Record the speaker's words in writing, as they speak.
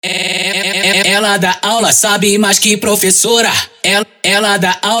Ela dá aula, sabe mais que professora. Ela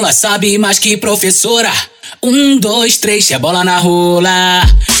dá aula, sabe mais que professora. 1, 2, 3, rebola na rola.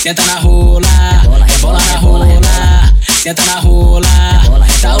 Senta na rola, rebola na rola. Senta na rola.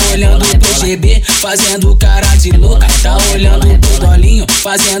 Tá olhando pro GB, fazendo cara de louca. Tá olhando pro Dolinho,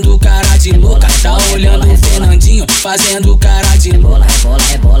 fazendo cara de louca. Tá olhando o Fernandinho, fazendo cara de louca.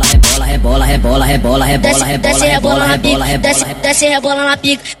 Rebola, rebola, rebola, rebola, rebola, rebola, rebola, rebola, rebola, desce rebola na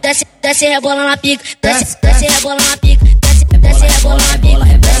pica, desce rebola na pica, desce rebola na pica, desce rebola na pica,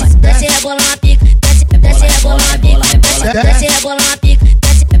 desce rebola na pica, desce rebola na pica, desce rebola na pica,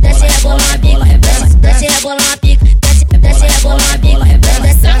 desce rebola na pica, desce rebola na pica, desce rebola na pica.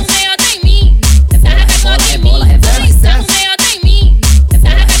 Sarro meiota em mim, sarra cacota em mim, sarro meiota em mim,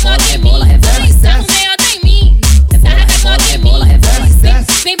 sarra cacota em mim, sarro meiota em mim, sarra cacota em mim.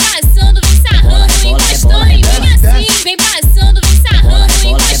 Vem passando, vem sarrando, encostando em mim assim. Vem passando, vem sarrando,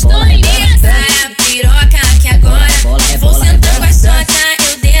 encostando em mim assim. Sai a piroca que agora vou sentar com a sota,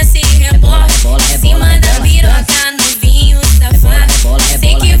 eu desço e rebola em cima da piroca, novinho safado.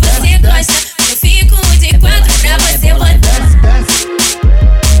 Sei que você gosta, eu fico de 4 pra você botar.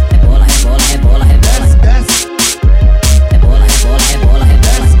 rebola, rebola, rebola, rebola, rebola, rebola, rebola, rebola, rebola,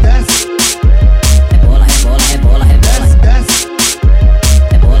 rebola,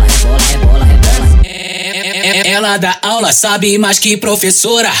 rebola, rebola, rebola, rebola. Ela dá aula, sabe mais que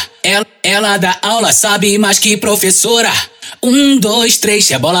professora. Ela dá aula, sabe mais que professora. 1, 2, 3,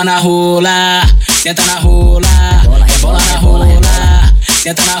 rebola na rola. Senta na rola, rebola na rola.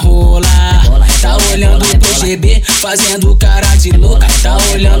 Senta na rola. Tá olhando pro GB, fazendo cara de louca. Tá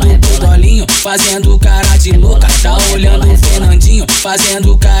olhando pro Dolinho, fazendo cara de louca. Tá olhando o Fernandinho,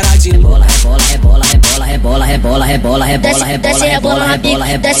 fazendo cara de louca. Rebola, rebola, rebola, rebola, rebola, rebola, Desce rebola na pica,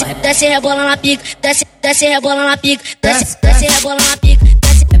 desce rebola na pica, desce rebola na pica, desce rebola na pica.